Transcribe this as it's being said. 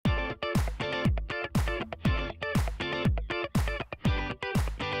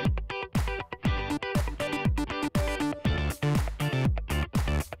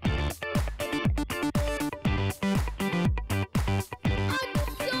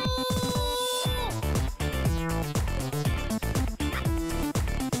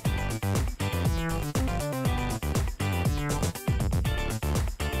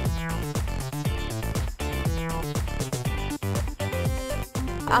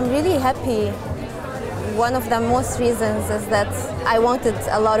I'm really happy. One of the most reasons is that I wanted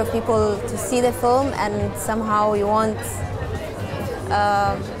a lot of people to see the film, and somehow you want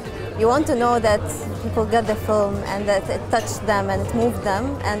to know that people got the film and that it touched them and it moved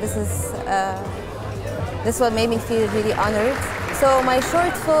them, and this what made me feel really honored. So my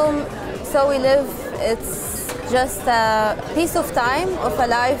short film, So We Live, it's just a piece of time of a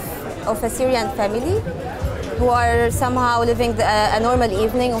life of a Syrian family who are somehow living a normal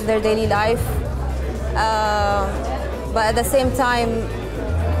evening of their daily life. But at the same time,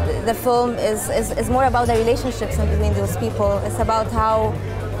 the film is more about the relationships in between those people. It's about how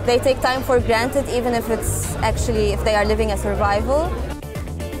they take time for granted, even if it's actually, if they are living a survival.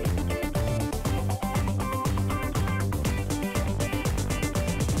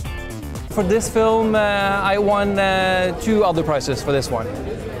 For this film, I won 2 other prizes for this one.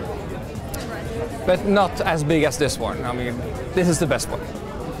 But not as big as this one. I mean, this is the best one.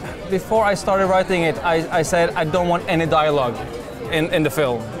 Before I started writing it, I said I don't want any dialogue in the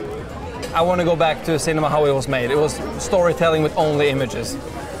film. I want to go back to cinema how it was made. It was storytelling with only images.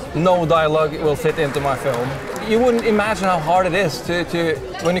 No dialogue will fit into my film. You wouldn't imagine how hard it is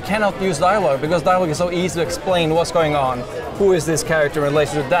when you cannot use dialogue, because dialogue is so easy to explain what's going on. Who is this character in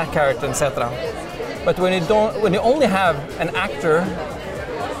relation to that character, etc. But when you only have an actor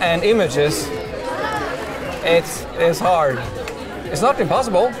and images, it's hard. It's not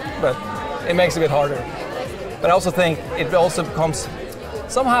impossible, but it makes it a bit harder. But I also think it also becomes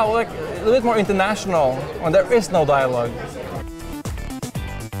somehow like a little bit more international when there is no dialogue.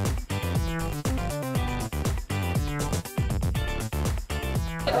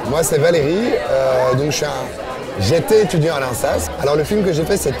 Moi c'est Valéry, donc j'étais étudiant à l'INSAS. Alors le film que j'ai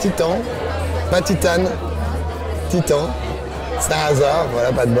fait c'est Titan, pas Titane, Titan. C'est un hasard,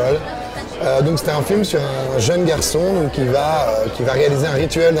 voilà, pas de bol. Donc c'était un film sur un jeune garçon donc, qui va réaliser un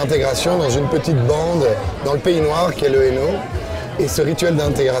rituel d'intégration dans une petite bande dans le pays noir qui est le Hainaut. Et ce rituel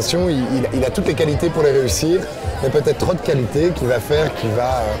d'intégration, il a toutes les qualités pour les réussir, mais peut-être trop de qualités qui va faire qu'il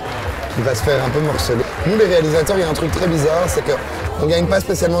va se faire un peu morceler. Nous les réalisateurs, il y a un truc très bizarre, c'est qu'on ne gagne pas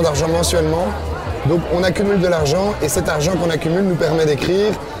spécialement d'argent mensuellement, donc on accumule de l'argent et cet argent qu'on accumule nous permet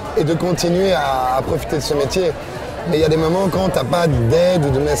d'écrire et de continuer à profiter de ce métier. Mais il y a des moments quand tu n'as pas d'aide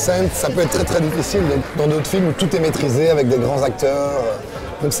ou de mécène, ça peut être très très difficile. Donc, dans d'autres films où tout est maîtrisé avec des grands acteurs.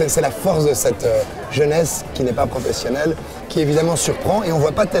 Donc c'est la force de cette jeunesse qui n'est pas professionnelle, qui évidemment surprend. Et on ne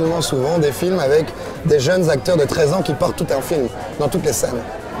voit pas tellement souvent des films avec des jeunes acteurs de 13 ans qui portent tout un film, dans toutes les scènes.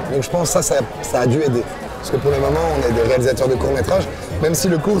 Donc je pense que ça a dû aider. Parce que pour le moment, on est des réalisateurs de courts-métrages. Même si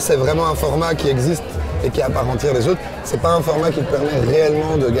le court, c'est vraiment un format qui existe et qui est à part entière des autres, c'est pas un format qui te permet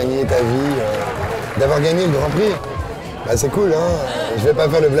réellement de gagner ta vie, d'avoir gagné le Grand Prix. Bah, c'est cool, hein. Je vais pas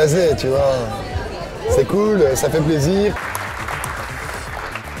faire le blasé, tu vois. C'est cool, ça fait plaisir.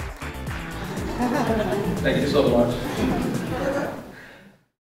 Thank you so much.